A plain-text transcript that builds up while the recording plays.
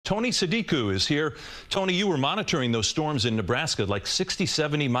Tony Sadiku is here. Tony, you were monitoring those storms in Nebraska, like 60,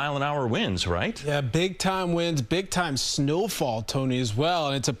 70 mile-an-hour winds, right? Yeah, big-time winds, big-time snowfall, Tony, as well.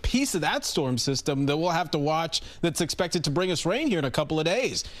 And it's a piece of that storm system that we'll have to watch that's expected to bring us rain here in a couple of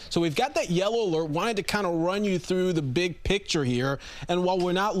days. So we've got that yellow alert. Wanted to kind of run you through the big picture here. And while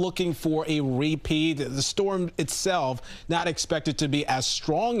we're not looking for a repeat, the storm itself not expected to be as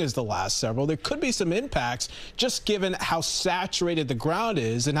strong as the last several. There could be some impacts just given how saturated the ground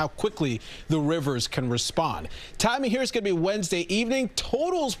is and how quickly the rivers can respond. Timing here is going to be Wednesday evening.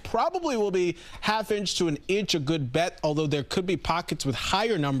 Totals probably will be ½ inch to an inch, a good bet, although there could be pockets with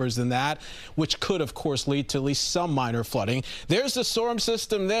higher numbers than that, which could, of course, lead to at least some minor flooding. There's the storm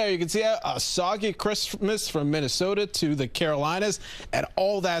system there. You can see a soggy Christmas from Minnesota to the Carolinas, and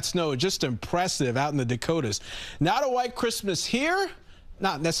all that snow, just impressive out in the Dakotas. Not a white Christmas here.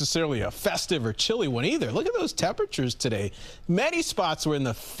 Not necessarily a festive or chilly one either. Look at those temperatures today. Many spots were in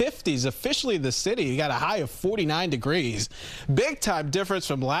the 50s. Officially, the city, you got a high of 49 degrees. Big time difference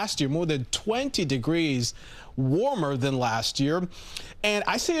from last year, more than 20 degrees warmer than last year. And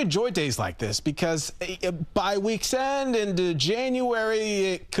I say enjoy days like this because by week's end into January,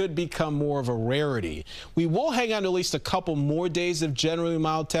 it could become more of a rarity. We will hang on to at least a couple more days of generally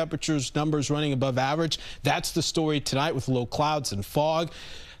mild temperatures, numbers running above average. That's the story tonight with low clouds and fog.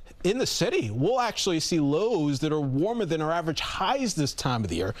 In the city, we'll actually see lows that are warmer than our average highs this time of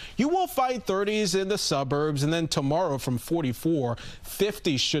the year. You will find 30s in the suburbs, and then tomorrow from 44,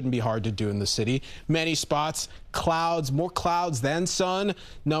 50 shouldn't be hard to do in the city. Many spots, clouds, more clouds than sun.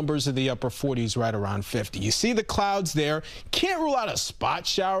 Numbers in the upper 40s right around 50. You see the clouds there. Can't rule out a spot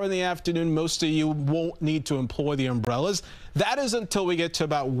shower in the afternoon. Most of you won't need to employ the umbrellas. That is until we get to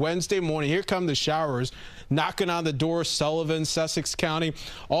about Wednesday morning. Here come the showers knocking on the door. Sullivan, Sussex County.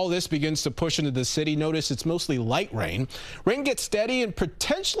 All this begins to push into the city. Notice it's mostly light rain. Rain gets steady and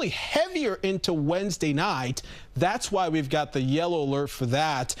potentially heavier into Wednesday night. That's why we've got the yellow alert for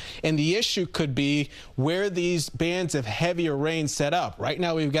that. And the issue could be where these bands of heavier rain set up. Right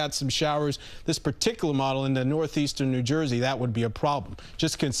now we've got some showers. This particular model in the northeastern New Jersey, that would be a problem,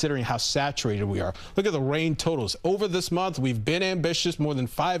 just considering how saturated we are. Look at the rain totals. Over this month, we've been ambitious, more than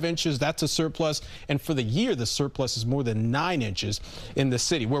 5 inches. That's a surplus. And for the year, the surplus is more than 9 inches in the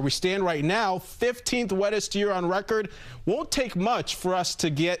city. Where we stand right now, 15th wettest year on record. Won't take much for us to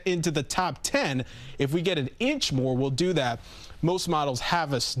get into the top 10. If we get an inch more, we'll do that. Most models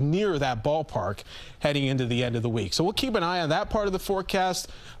have us near that ballpark heading into the end of the week. So we'll keep an eye on that part of the forecast.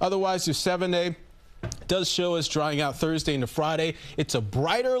 Otherwise, your 7-day does show us drying out Thursday into Friday. It's a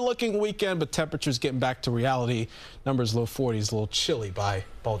brighter looking weekend, but temperatures getting back to reality. Numbers low 40s, a little chilly by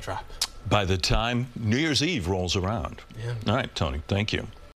ball drop. By the time New Year's Eve rolls around. Yeah. All right, Tony, thank you.